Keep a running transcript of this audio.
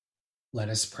Let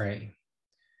us pray.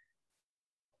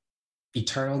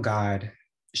 Eternal God,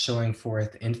 showing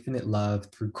forth infinite love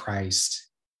through Christ,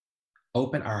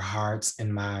 open our hearts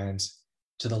and minds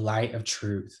to the light of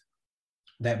truth,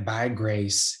 that by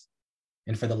grace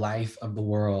and for the life of the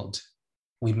world,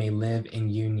 we may live in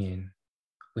union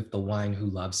with the one who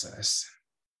loves us.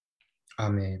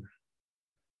 Amen.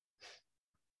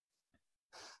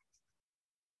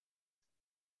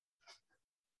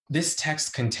 This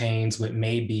text contains what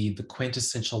may be the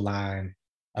quintessential line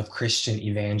of Christian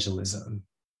evangelism.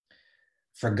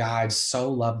 For God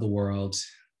so loved the world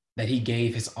that he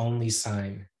gave his only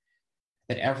Son,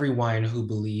 that everyone who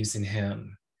believes in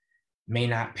him may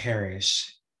not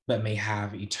perish, but may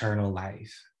have eternal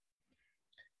life.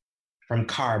 From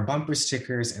car bumper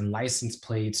stickers and license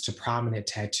plates to prominent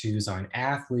tattoos on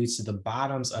athletes to the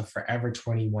bottoms of Forever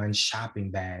 21 shopping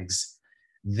bags,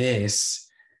 this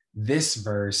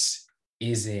verse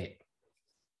is it.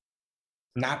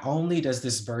 Not only does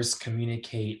this verse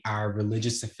communicate our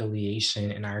religious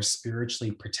affiliation and our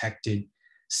spiritually protected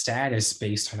status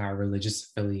based on our religious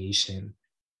affiliation,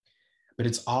 but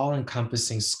its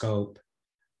all-encompassing scope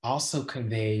also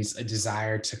conveys a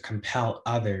desire to compel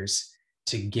others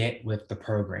to get with the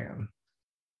program,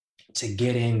 to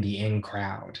get in the in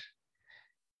crowd.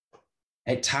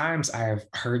 At times, I have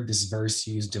heard this verse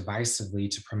used divisively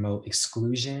to promote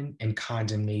exclusion and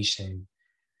condemnation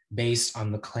based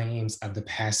on the claims of the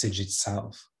passage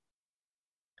itself.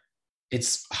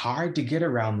 It's hard to get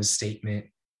around the statement,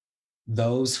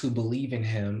 those who believe in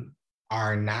him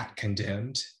are not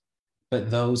condemned, but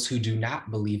those who do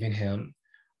not believe in him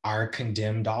are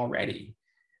condemned already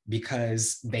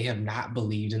because they have not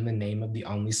believed in the name of the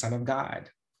only Son of God.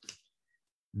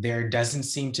 There doesn't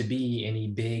seem to be any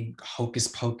big hocus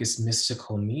pocus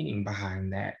mystical meaning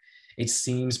behind that. It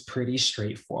seems pretty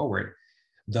straightforward.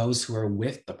 Those who are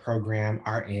with the program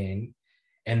are in,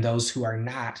 and those who are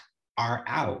not are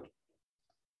out.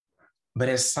 But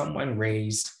as someone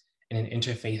raised in an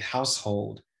interfaith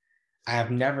household, I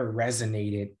have never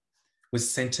resonated with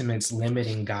sentiments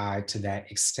limiting God to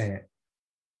that extent.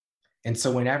 And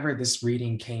so whenever this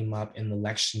reading came up in the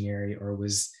lectionary or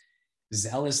was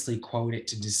zealously quoted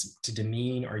to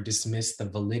demean or dismiss the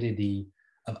validity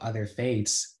of other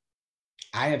faiths,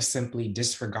 I have simply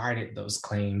disregarded those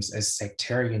claims as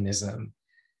sectarianism,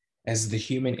 as the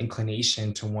human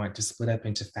inclination to want to split up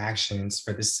into factions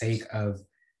for the sake of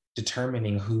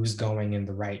determining who's going in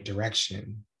the right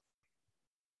direction.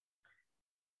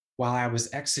 While I was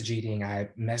exegeting, I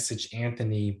messaged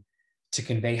Anthony to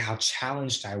convey how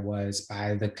challenged I was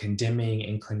by the condemning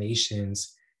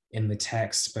inclinations in the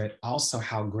text, but also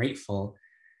how grateful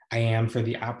I am for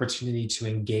the opportunity to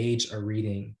engage a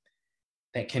reading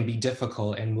that can be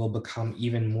difficult and will become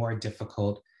even more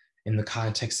difficult in the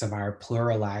context of our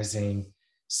pluralizing,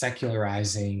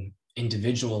 secularizing,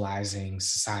 individualizing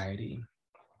society.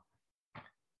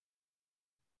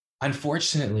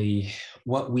 Unfortunately,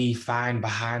 what we find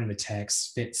behind the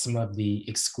text fits some of the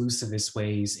exclusivist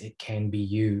ways it can be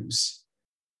used.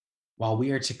 While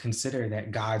we are to consider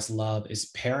that God's love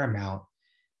is paramount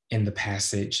in the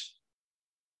passage,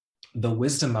 the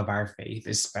wisdom of our faith,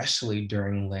 especially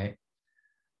during Lent,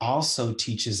 also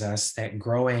teaches us that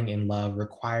growing in love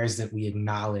requires that we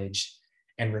acknowledge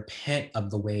and repent of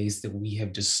the ways that we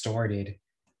have distorted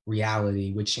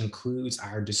reality, which includes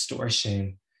our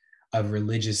distortion of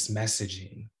religious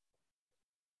messaging.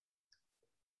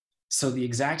 So the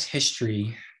exact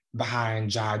history behind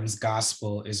John's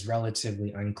gospel is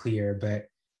relatively unclear, but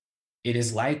it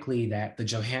is likely that the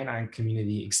Johannine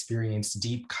community experienced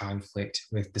deep conflict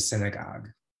with the synagogue,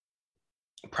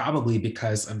 probably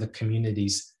because of the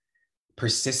community's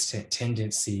persistent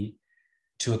tendency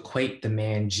to equate the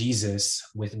man Jesus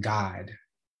with God.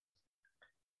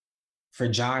 For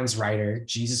John's writer,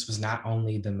 Jesus was not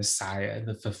only the Messiah,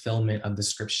 the fulfillment of the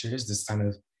scriptures, the Son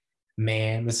of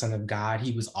Man, the Son of God,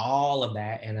 he was all of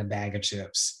that and a bag of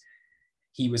chips.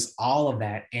 He was all of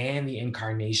that and the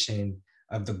incarnation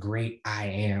of the great I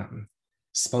am,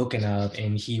 spoken of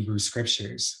in Hebrew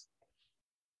scriptures.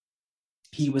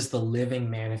 He was the living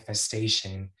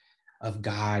manifestation of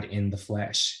God in the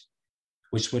flesh,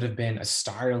 which would have been a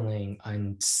startling,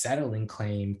 unsettling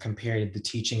claim compared to the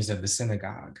teachings of the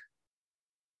synagogue.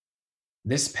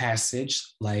 This passage,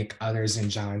 like others in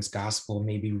John's gospel,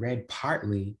 may be read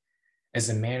partly as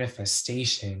a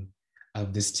manifestation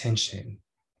of this tension.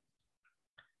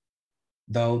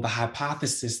 Though the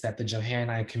hypothesis that the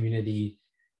Johannine community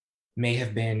may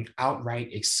have been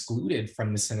outright excluded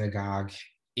from the synagogue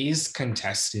is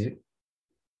contested,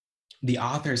 the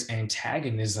author's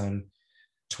antagonism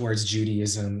towards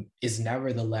Judaism is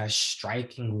nevertheless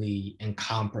strikingly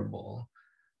incomparable.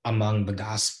 among the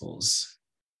Gospels.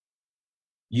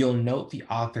 You'll note the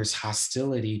author's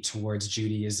hostility towards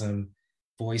Judaism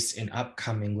voiced in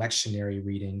upcoming lectionary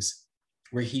readings,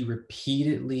 where he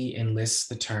repeatedly enlists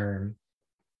the term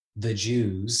the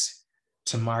Jews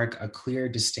to mark a clear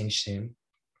distinction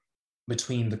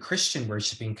between the Christian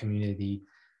worshiping community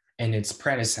and its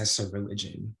predecessor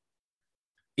religion.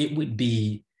 It would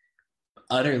be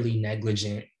utterly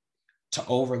negligent to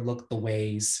overlook the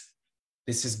ways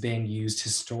this has been used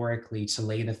historically to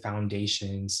lay the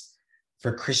foundations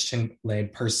for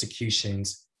Christian-led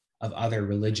persecutions of other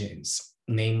religions,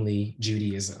 namely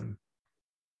Judaism.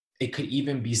 It could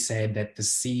even be said that the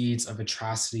seeds of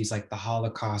atrocities like the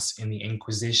Holocaust and the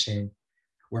Inquisition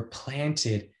were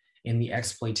planted in the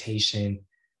exploitation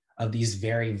of these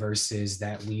very verses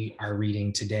that we are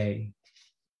reading today.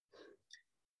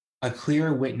 A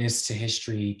clear witness to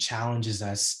history challenges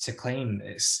us to claim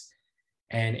this,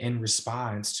 and in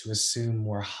response to assume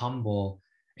more humble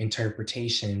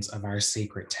interpretations of our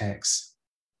sacred texts.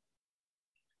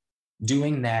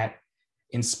 Doing that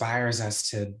inspires us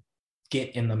to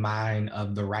get in the mind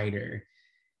of the writer.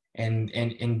 And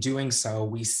in doing so,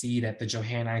 we see that the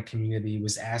Johannine community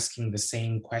was asking the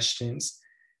same questions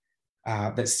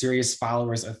that serious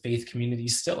followers of faith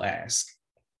communities still ask.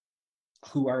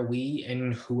 Who are we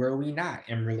and who are we not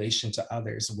in relation to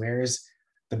others? Where's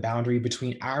the boundary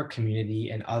between our community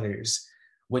and others?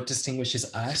 What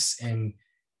distinguishes us and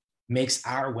makes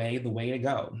our way the way to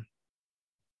go?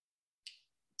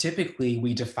 Typically,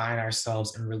 we define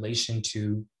ourselves in relation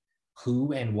to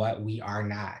who and what we are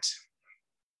not.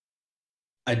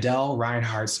 Adele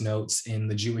Reinhardt notes in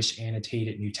the Jewish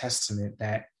Annotated New Testament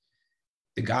that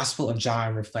the Gospel of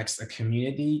John reflects a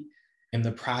community in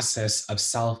the process of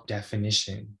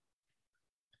self-definition.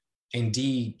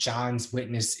 Indeed, John's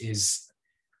witness is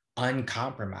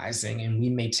uncompromising, and we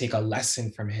may take a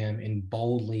lesson from him in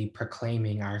boldly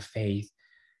proclaiming our faith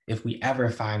if we ever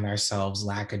find ourselves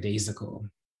lackadaisical.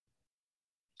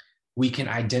 We can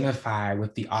identify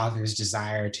with the author's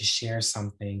desire to share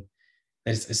something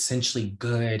that is essentially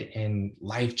good and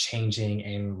life-changing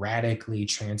and radically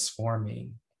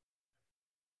transforming.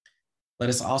 Let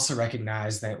us also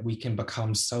recognize that we can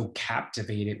become so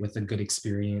captivated with a good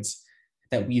experience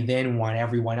that we then want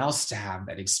everyone else to have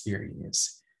that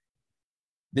experience.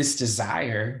 This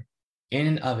desire, in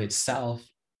and of itself,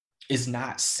 is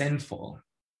not sinful.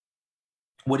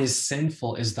 What is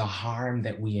sinful is the harm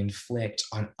that we inflict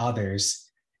on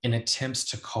others in attempts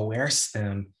to coerce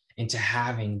them into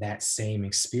having that same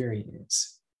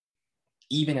experience,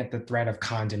 even at the threat of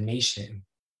condemnation.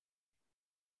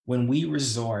 When we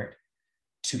resort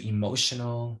to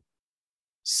emotional,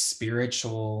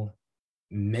 spiritual,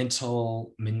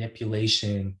 mental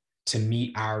manipulation to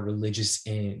meet our religious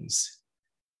ends,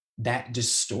 that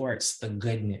distorts the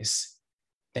goodness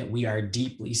that we are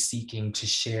deeply seeking to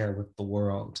share with the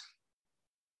world.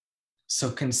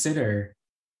 So consider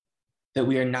that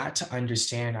we are not to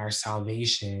understand our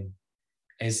salvation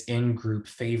as in-group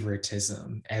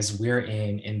favoritism, as we're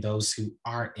in and those who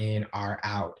aren't in are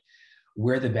out.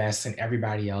 We're the best and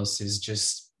everybody else is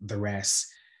just the rest.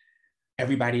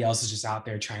 Everybody else is just out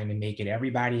there trying to make it.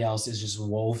 Everybody else is just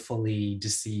woefully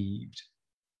deceived.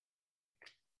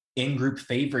 In-group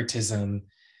favoritism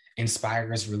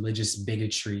inspires religious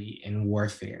bigotry and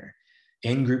warfare.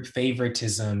 In-group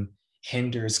favoritism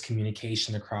hinders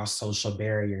communication across social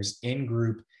barriers.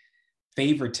 In-group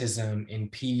favoritism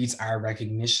impedes our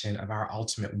recognition of our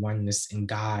ultimate oneness in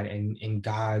God and in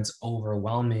God's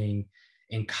overwhelming,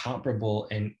 incomparable,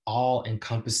 and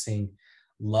all-encompassing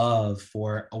love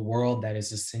for a world that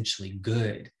is essentially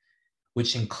good,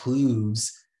 which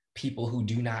includes people who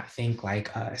do not think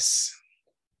like us.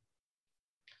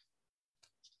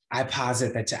 I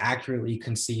posit that to accurately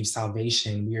conceive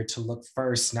salvation, we are to look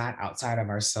first, not outside of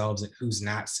ourselves, at who's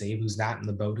not saved, who's not in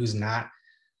the boat, who's not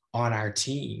on our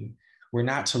team. We're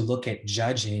not to look at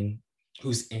judging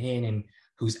who's in and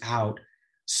who's out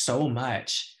so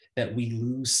much that we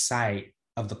lose sight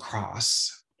of the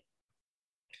cross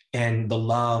and the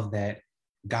love that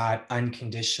God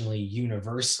unconditionally,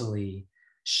 universally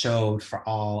showed for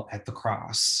all at the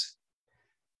cross.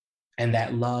 And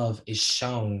that love is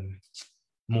shown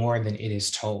more than it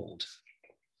is told.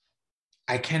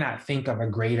 I cannot think of a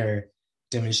greater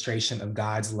demonstration of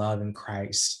God's love in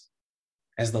Christ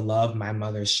as the love my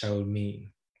mother showed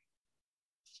me.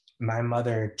 My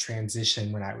mother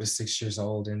transitioned when I was 6 years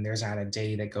old, and there's not a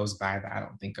day that goes by that I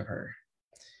don't think of her.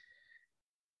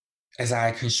 As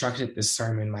I constructed this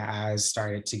sermon, my eyes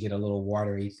started to get a little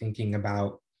watery, thinking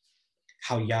about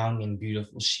how young and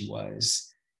beautiful she was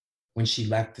when she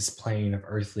left this plane of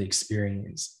earthly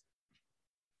experience.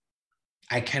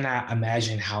 I cannot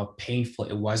imagine how painful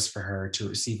it was for her to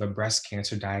receive a breast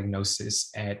cancer diagnosis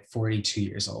at 42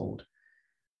 years old.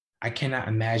 I cannot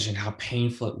imagine how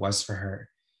painful it was for her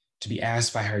to be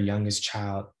asked by her youngest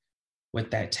child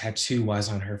what that tattoo was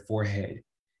on her forehead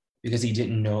because he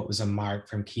didn't know it was a mark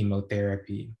from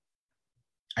chemotherapy.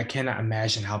 I cannot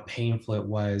imagine how painful it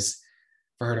was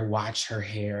for her to watch her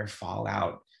hair fall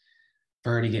out,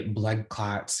 for her to get blood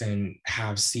clots and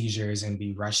have seizures and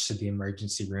be rushed to the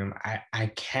emergency room. I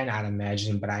cannot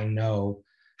imagine, but I know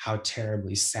how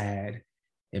terribly sad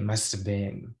it must have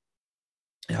been,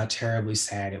 and how terribly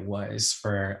sad it was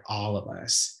for all of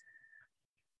us.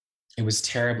 It was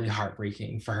terribly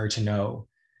heartbreaking for her to know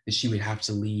that she would have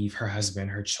to leave her husband,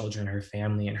 her children, her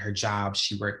family, and her job.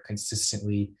 She worked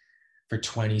consistently for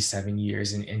 27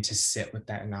 years and to sit with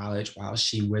that knowledge while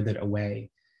she withered away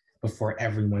before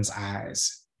everyone's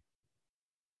eyes.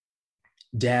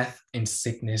 Death and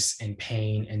sickness and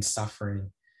pain and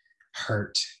suffering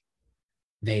hurt.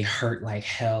 They hurt like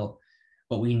hell,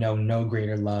 but we know no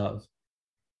greater love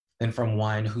than from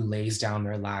one who lays down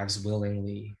their lives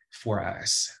willingly for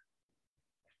us.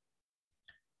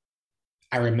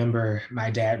 I remember my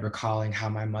dad recalling how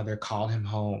my mother called him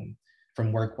home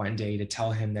from work one day to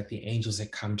tell him that the angels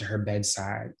had come to her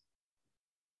bedside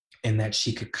and that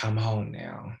she could come home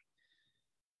now.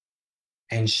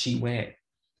 And she went,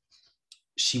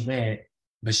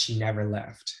 but she never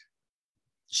left.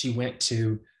 She went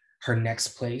to her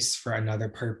next place for another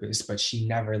purpose, but she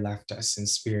never left us in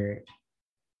spirit.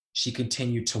 She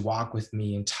continued to walk with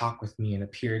me and talk with me and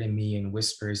appear to me in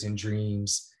whispers and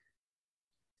dreams.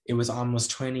 It was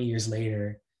almost 20 years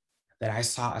later that I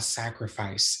saw a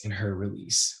sacrifice in her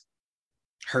release,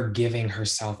 her giving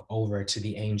herself over to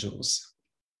the angels.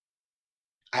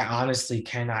 I honestly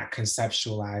cannot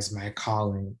conceptualize my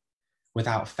calling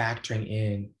without factoring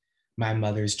in my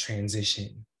mother's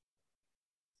transition.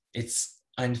 It's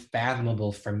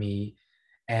unfathomable for me.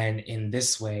 And in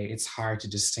this way, it's hard to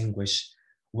distinguish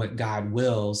what God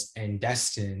wills and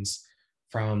destines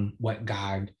from what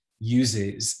God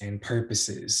uses and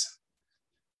purposes.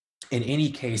 In any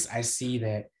case, I see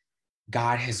that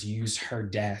God has used her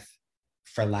death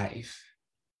for life,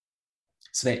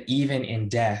 so that even in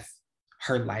death,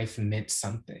 her life meant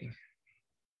something.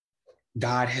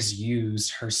 God has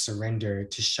used her surrender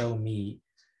to show me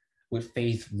what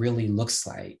faith really looks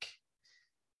like,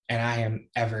 and I am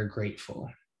ever grateful.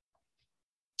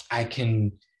 I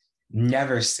can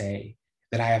never say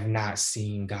that I have not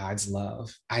seen God's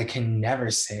love. I can never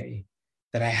say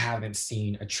that I haven't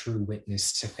seen a true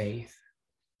witness to faith.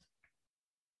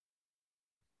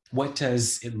 What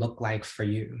does it look like for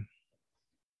you?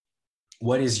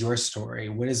 What is your story?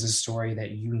 What is a story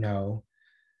that you know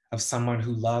of someone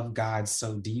who loved God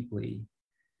so deeply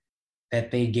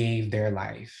that they gave their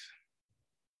life?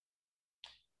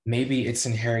 Maybe it's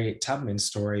in Harriet Tubman's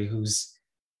story, whose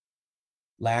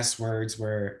last words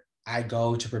were, "I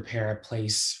go to prepare a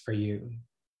place for you."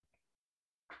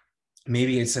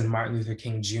 Maybe it's in Martin Luther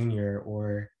King Jr.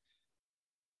 or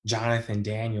Jonathan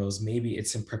Daniels. Maybe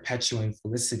it's in Perpetua and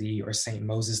Felicity or St.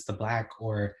 Moses the Black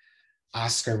or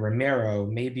Oscar Romero.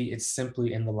 Maybe it's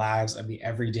simply in the lives of the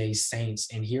everyday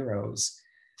saints and heroes.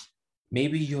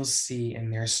 Maybe you'll see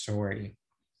in their story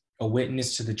a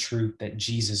witness to the truth that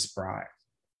Jesus brought.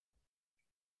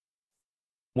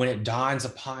 When it dawns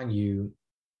upon you,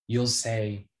 you'll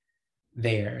say,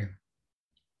 there's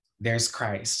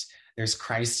Christ. There's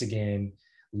Christ again,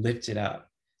 lifted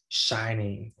up,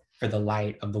 shining for the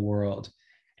light of the world.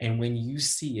 And when you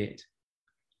see it,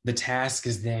 the task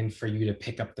is then for you to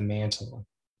pick up the mantle,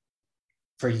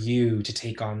 for you to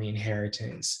take on the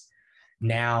inheritance.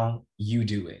 Now you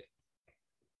do it.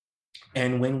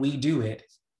 And when we do it,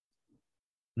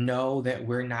 know that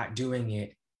we're not doing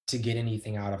it to get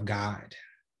anything out of God.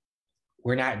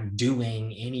 We're not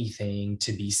doing anything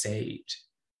to be saved.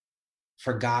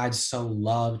 For God so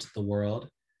loved the world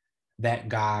that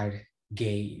God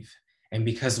gave. And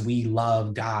because we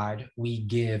love God, we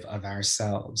give of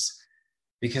ourselves.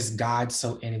 Because God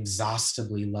so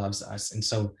inexhaustibly loves us and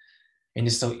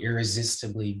is so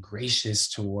irresistibly gracious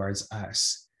towards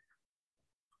us.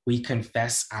 We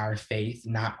confess our faith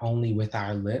not only with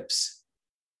our lips,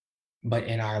 but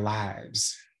in our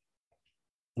lives.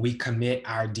 We commit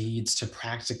our deeds to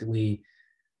practically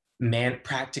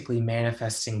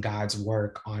manifesting God's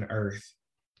work on earth,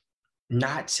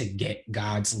 not to get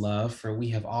God's love, for we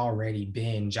have already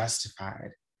been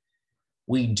justified.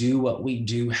 We do what we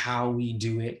do, how we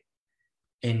do it,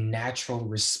 in natural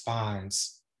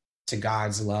response to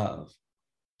God's love,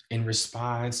 in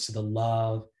response to the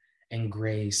love and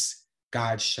grace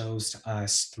God shows to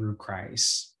us through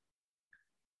Christ.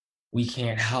 We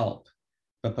can't help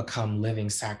but become living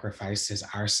sacrifices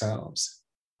ourselves.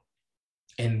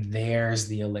 And there's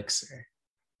the elixir.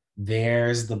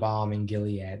 There's the balm in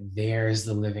Gilead. There's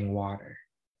the living water.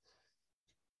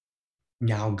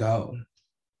 Now go.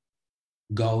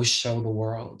 Go show the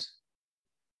world.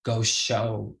 Go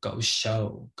show, go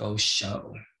show, go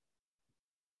show.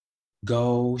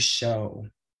 Go show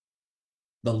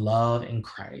the love in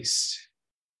Christ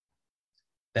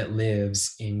that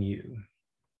lives in you.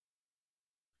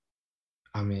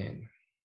 Amen.